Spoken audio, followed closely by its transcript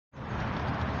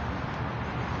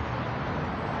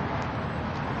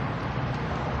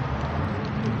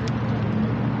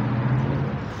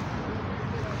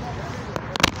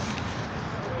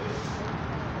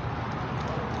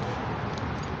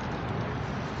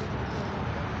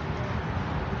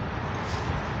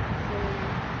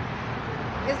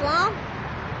Islam?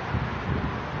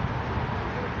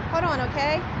 Hold on,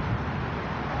 okay?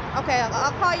 Okay,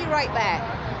 I'll call you right back.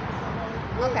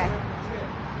 Okay.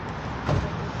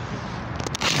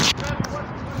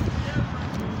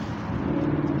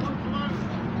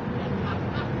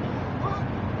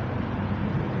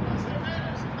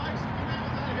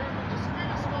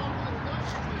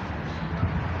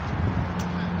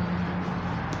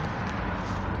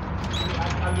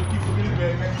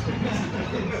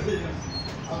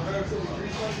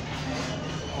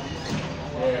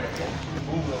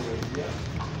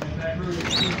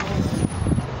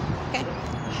 Okay.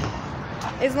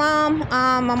 Islam,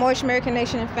 my Moorish American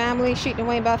Nation and Family,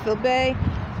 Arrington-Bey,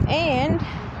 and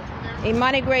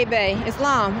Arrington-Bey.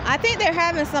 Islam. I think they're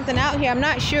having something out here. I'm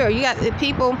not sure. You got the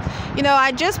people. You know,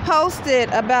 I just posted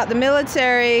about the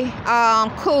military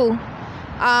coup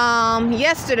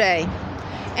yesterday.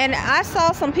 And I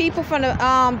saw some people from the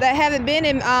that haven't been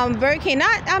in Burger King.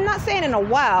 I'm not saying in a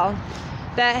while,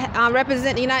 that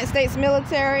represent the United States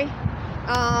military.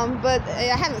 But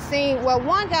I haven't seen. Well,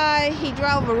 one guy, he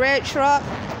drove a red truck,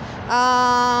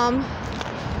 and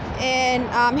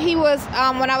he was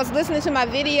when I was listening to my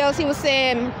videos, he was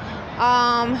saying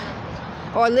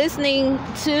or listening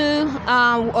to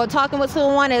or talking with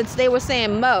someone, as they were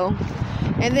saying Mo,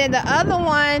 and then the other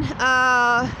one.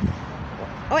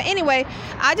 Well, anyway,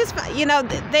 I just, you know,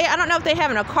 I don't know if they're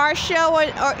having a car show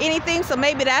or anything, so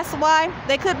maybe that's why.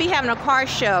 They could be having a car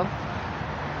show.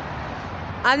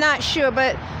 I'm not sure,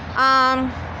 but,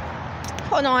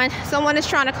 hold on. Someone is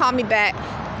trying to call me back.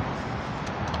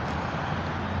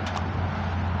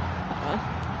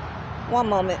 One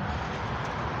moment.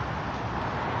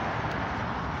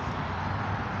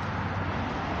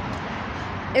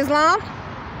 Islam?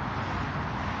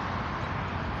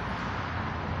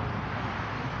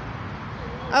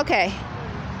 Okay.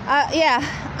 Yeah,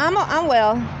 I'm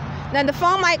well. Now the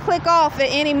phone might click off at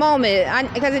any moment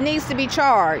because it needs to be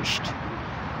charged.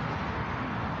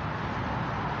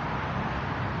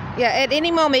 Yeah, at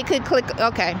any moment it could click.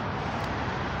 Okay.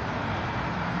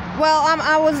 Well,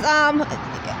 I was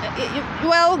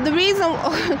well, the reason.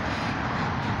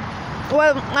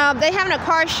 Well, they having a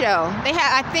car show. They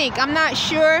have, I think. I'm not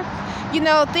sure. You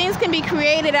know, things can be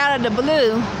created out of the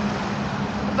blue.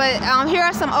 But here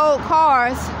are some old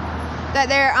cars that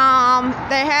they're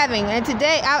having, and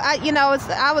today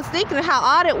I was thinking of how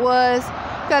odd it was,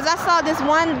 because I saw this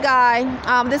one guy,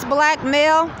 this black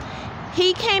male.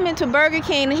 He came into Burger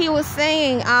King and he was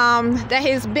saying that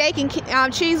his bacon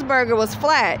cheeseburger was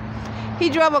flat. He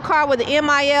drove a car with an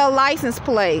MIL license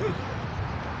plate.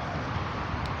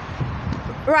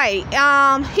 Right.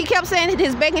 He kept saying that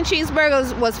his bacon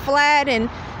cheeseburger was flat, and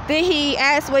then he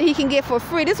asked what he can get for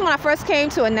free. This is when I first came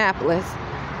to Annapolis.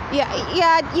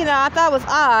 Yeah, you know, I thought it was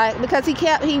odd because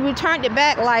he returned it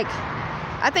back like,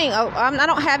 I think, I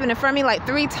don't have it in front of me, like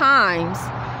 3 times.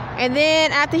 And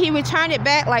then after he returned it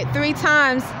back like 3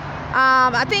 times,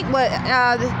 I think what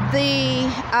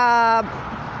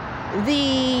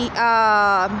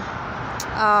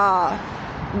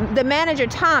the manager,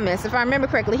 Thomas, if I remember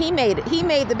correctly, he made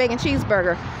the bacon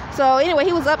cheeseburger. So anyway,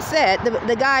 he was upset.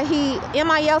 The guy,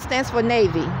 MIL stands for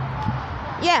Navy.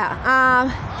 Yeah,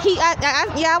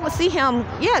 I would see him.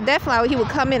 Yeah, definitely, he would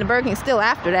come in to Burger King still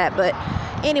after that. But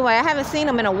anyway, I haven't seen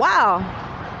him in a while.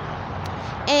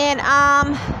 And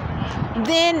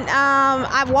then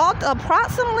I walked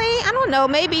approximately, I don't know,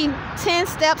 maybe 10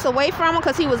 steps away from him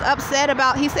because he was upset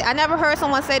about. He said, I never heard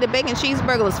someone say the bacon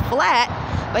cheeseburger was flat,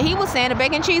 but he was saying the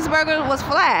bacon cheeseburger was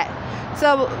flat.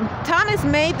 So Thomas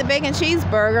made the bacon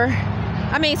cheeseburger.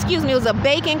 I mean, excuse me, it was a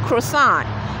bacon croissant.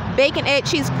 Bacon, egg,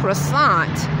 cheese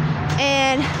croissant,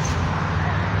 and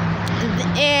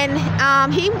then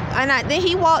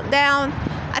he walked down.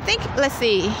 I think, let's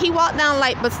see, he walked down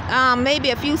like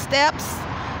maybe a few steps.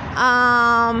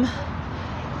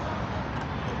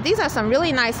 These are some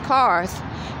really nice cars.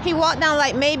 He walked down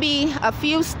like maybe a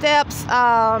few steps.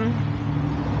 The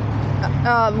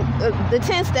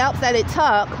 10 steps that it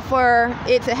took for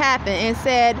it to happen, and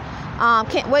said,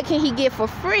 what can he get for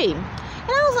free? And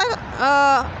I was like,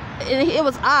 and it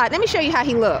was odd. Let me show you how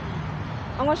he looked.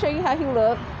 I'm going to show you how he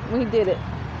looked when he did it.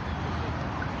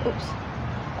 Oops.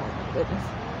 Oh, my goodness.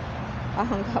 I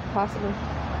hung up possibly.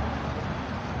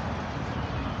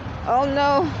 Oh,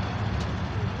 no.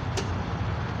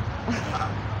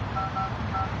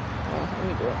 Oh, let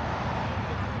me do it.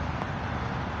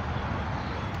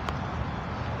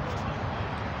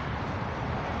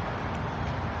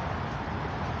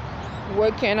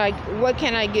 What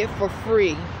can I get for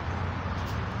free?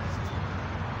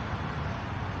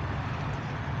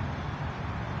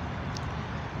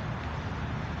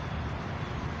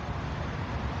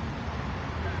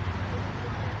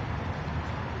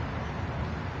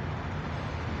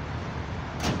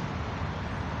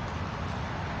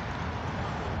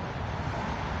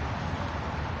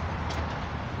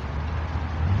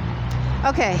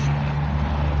 Okay.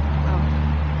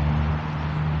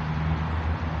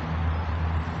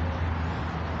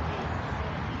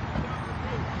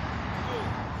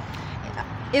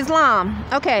 Islam.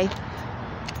 Okay.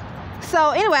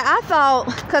 So anyway, I thought,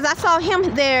 because I saw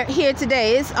him here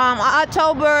today. It's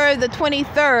October the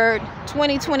 23rd,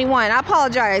 2021. I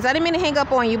apologize. I didn't mean to hang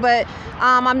up on you, but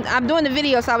I'm doing the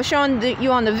video, so I was showing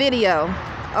you on the video.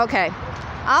 Okay.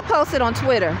 I'll post it on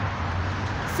Twitter.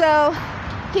 So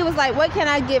he was like, what can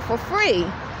I get for free?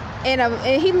 And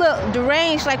he looked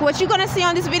deranged. Like what you're going to see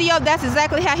on this video, that's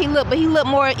exactly how he looked, but he looked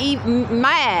more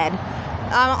mad.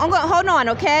 I'm going to hold on,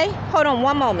 okay? Hold on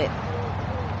one moment.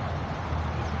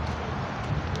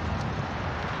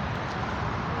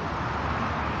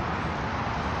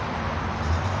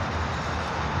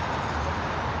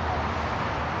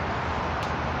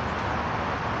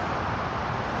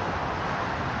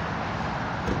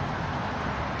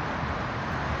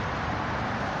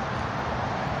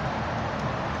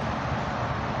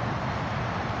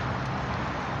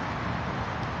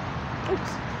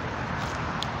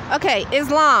 Okay,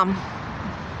 Islam.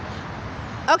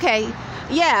 Okay,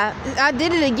 yeah, I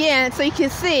did it again so you can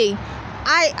see.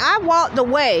 I walked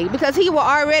away because he was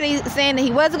already saying that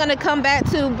he wasn't going to come back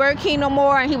to Burger King no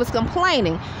more, and he was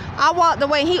complaining. I walked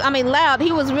away. Loud.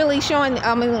 He was really showing,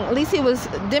 at least he was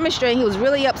demonstrating he was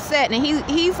really upset. And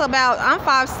he's about, I'm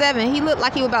 5'7". He looked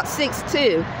like he was about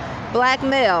 6'2", black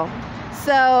male.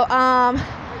 So,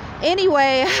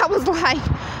 anyway, I was like,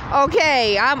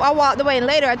 okay, I walked away, and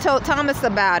later I told Thomas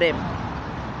about it.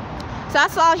 So I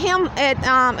saw him at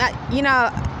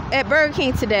Burger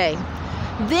King today.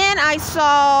 Then I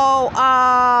saw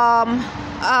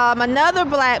another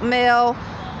black male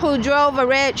who drove a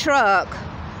red truck.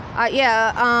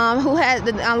 Who had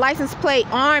the license plate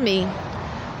Army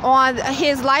on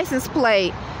his license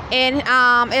plate. And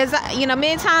as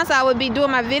many times I would be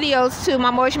doing my videos to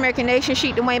my Moorish American Nation,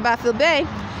 Sheikh Dwayne Byfield Bey.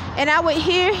 And I would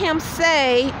hear him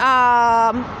say,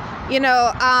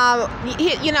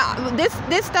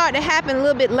 this started to happen a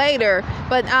little bit later,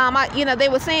 but they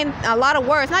were saying a lot of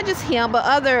words, not just him, but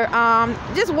other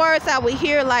just words I would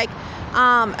hear like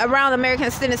around American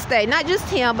Extended Stay, not just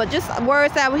him, but just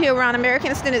words I would hear around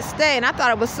American Extended Stay, and I thought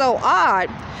it was so odd.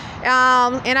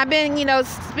 And I've been,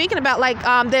 speaking about like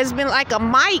there's been like a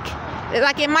mic,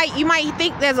 like you might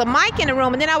think there's a mic in the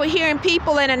room, and then I was hearing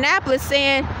people in Annapolis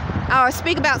saying, or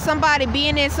speak about somebody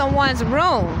being in someone's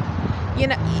room.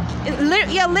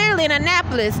 Literally in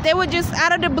Annapolis, they would just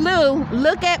out of the blue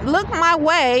look my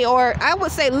way, or I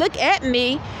would say look at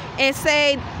me and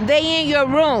say they in your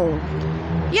room.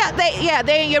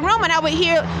 They're in your room, and I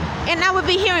would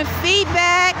be hearing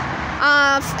feedback.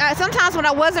 Sometimes when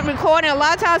I wasn't recording, a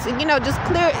lot of times, just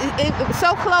clear,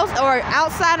 so close or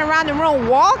outside around the room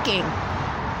walking.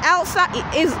 Outside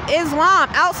is Islam,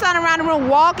 outside around the room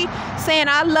walking, saying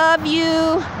I love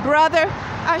you, brother.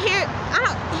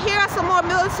 Here are some more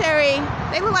military.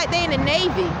 They look like they in the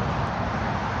Navy.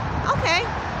 Okay.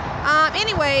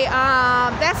 Anyway,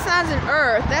 that's Suns and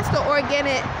Earth. That's the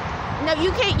organic. No,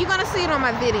 you can't. You're gonna see it on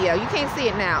my video. You can't see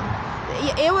it now.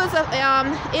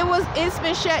 It's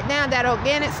been shut down, that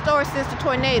organic store, since the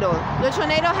tornado. The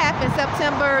tornado happened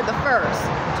September the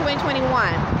 1st,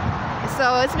 2021.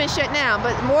 So it's been shut down,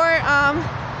 but more,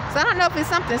 so I don't know if it's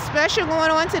something special going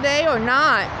on today or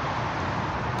not.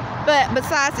 But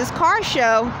besides this car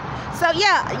show, so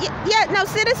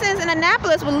citizens in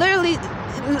Annapolis would literally,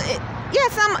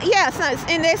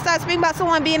 and they start speaking about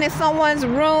someone being in someone's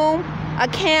room, a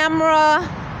camera,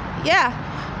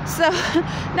 So,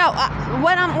 no,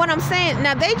 what I'm saying,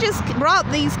 now they just brought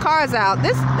these cars out.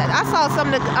 I saw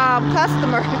some of the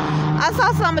I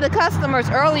saw some of the customers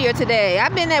earlier today.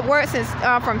 I've been at work since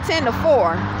from 10 to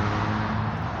 4.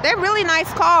 They're really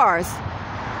nice cars.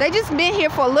 They just been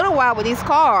here for a little while with these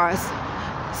cars.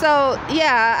 So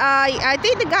I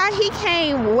think the guy, he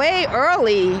came way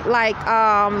early. Like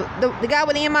the guy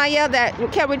with the MIL that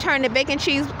kept returning the bacon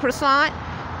cheese croissant.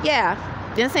 Yeah.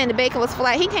 Then saying the bacon was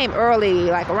flat. He came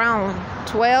early, like around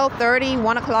 12:30,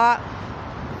 1 o'clock.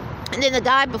 And then the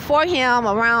guy before him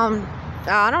around,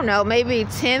 I don't know, maybe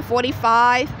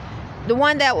 10:45. The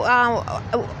one that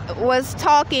was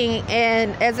talking,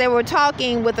 and as they were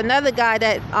talking with another guy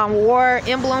that wore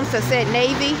emblems that said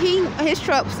Navy, his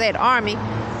truck said Army,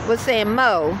 was saying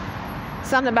Mo.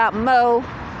 Something about Mo,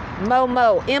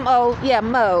 M-O, yeah,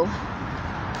 Mo.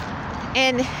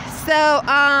 And so, so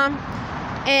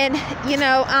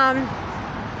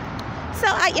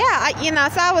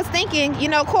I was thinking,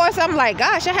 of course, I'm like,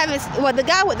 gosh, the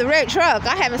guy with the red truck,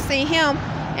 I haven't seen him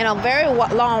in a very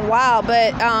long while,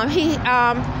 but I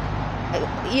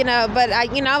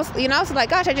was like,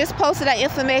 gosh, I just posted that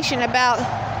information about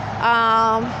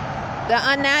the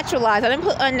unnaturalized. I didn't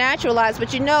put unnaturalized,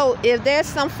 but you know, if there's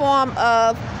some form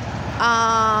of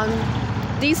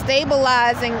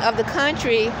destabilizing of the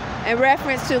country in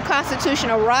reference to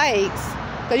constitutional rights,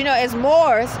 because you know, as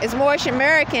Moorish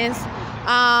Americans,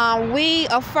 we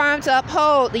affirm to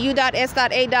uphold the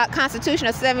U.S.A. Constitution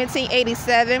of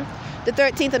 1787, the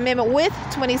 13th Amendment with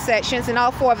 20 sections, and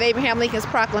all 4 of Abraham Lincoln's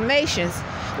proclamations.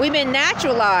 We've been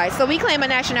naturalized, so we claim a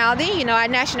nationality. You know, our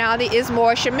nationality is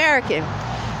Moorish American.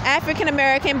 African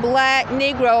American, Black,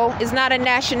 Negro is not a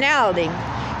nationality.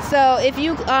 So if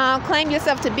you claim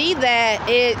yourself to be that,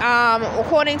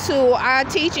 according to our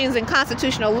teachings and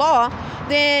constitutional law,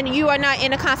 then you are not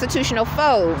in a constitutional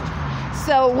fold.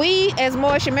 So we, as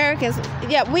Moorish Americans,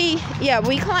 we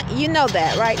claim, you know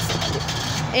that, right?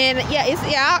 And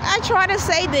I try to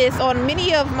say this on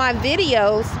many of my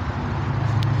videos.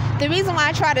 The reason why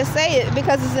I try to say it,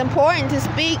 because it's important to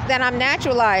speak that I'm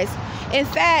naturalized. In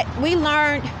fact, we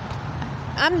learned,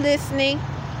 I'm listening.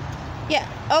 Yeah,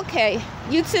 okay,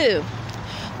 you too.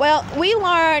 Well, we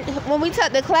learned when we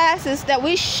took the classes that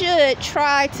we should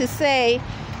try to say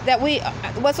that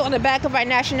what's on the back of our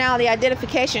nationality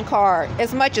identification card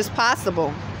as much as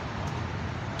possible.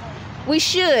 We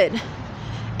should.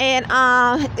 And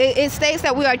it states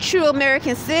that we are true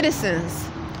American citizens.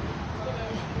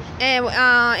 And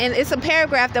it's a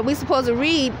paragraph that we're supposed to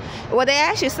read. Well, they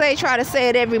actually try to say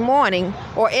it every morning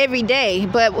or every day,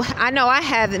 but I know I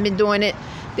haven't been doing it.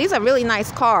 These are really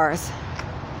nice cars.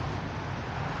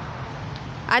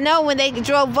 I know when they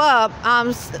drove up,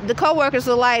 the co-workers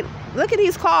were like, look at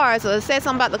these cars, or said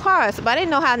something about the cars, but I didn't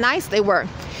know how nice they were.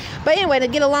 But anyway, to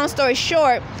get a long story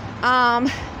short, when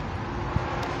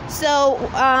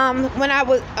I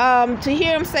was to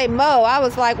hear him say Mo, I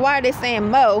was like, why are they saying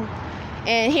Mo?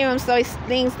 And hear him say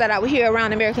things that I would hear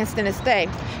around American Standard State.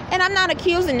 And I'm not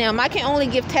accusing them. I can only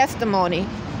give testimony.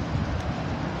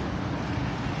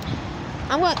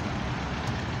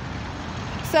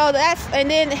 So that's, and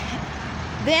then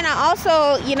I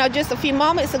also, you know, just a few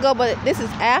moments ago, but this is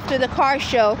after the car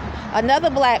show, another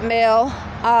black male,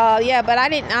 but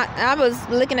I was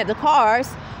looking at the cars.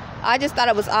 I just thought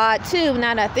it was odd too,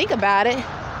 now that I think about it.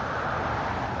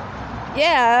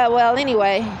 Yeah, well,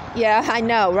 anyway, yeah, I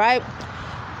know, right?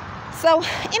 So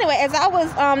anyway, as I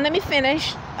was, let me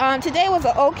finish. Today was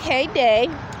an okay day.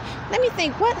 Let me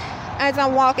think, as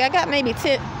I'm walking, I got maybe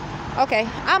 10. Okay,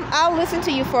 I'll listen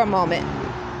to you for a moment.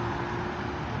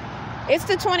 It's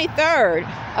the 23rd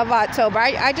of October.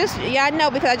 I know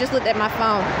because I just looked at my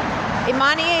phone.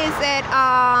 Imani is at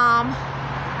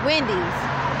Wendy's.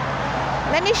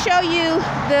 Let me show you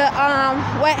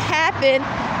what happened,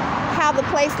 how the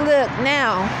place looked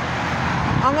now.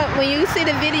 When you see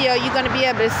the video, you're going to be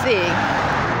able to see.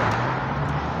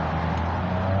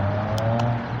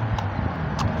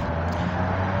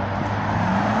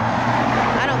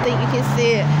 I don't think you can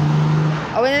see it.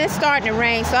 Oh, and it's starting to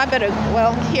rain, so I better,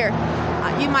 well, here.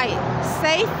 You might,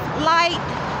 Safe Light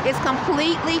is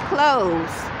completely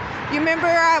closed. You remember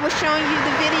I was showing you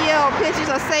the video or pictures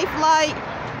of Safe Light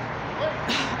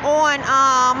on,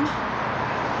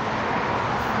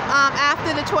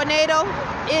 after the tornado?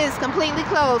 It is completely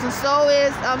closed, and so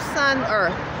is Sun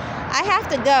Earth. I have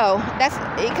to go. That's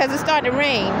because it's starting to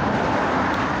rain.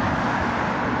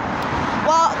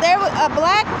 Well, there was a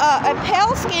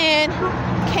pale skin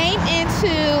came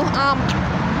into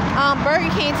Burger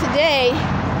King today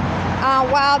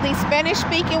while the Spanish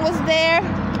speaking was there,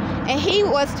 and he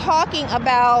was talking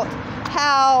about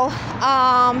how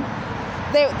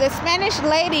the Spanish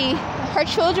lady, her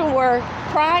children were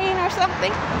crying or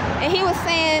something, and he was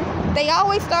saying they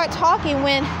always start talking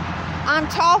when I'm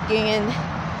talking,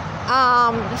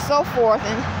 and so forth,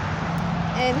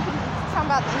 and he's talking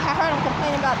about, I heard him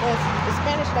complaining about the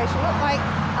Spanish lady. She looked like,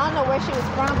 I don't know where she was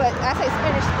from, but I say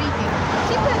Spanish speaking.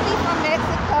 She could be from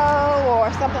Mexico or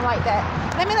something like that.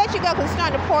 Let me let you go because it's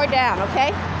starting to pour down,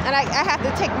 okay? And I have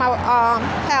to take my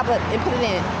tablet and put it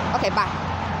in. Okay, bye.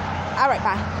 All right,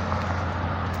 bye.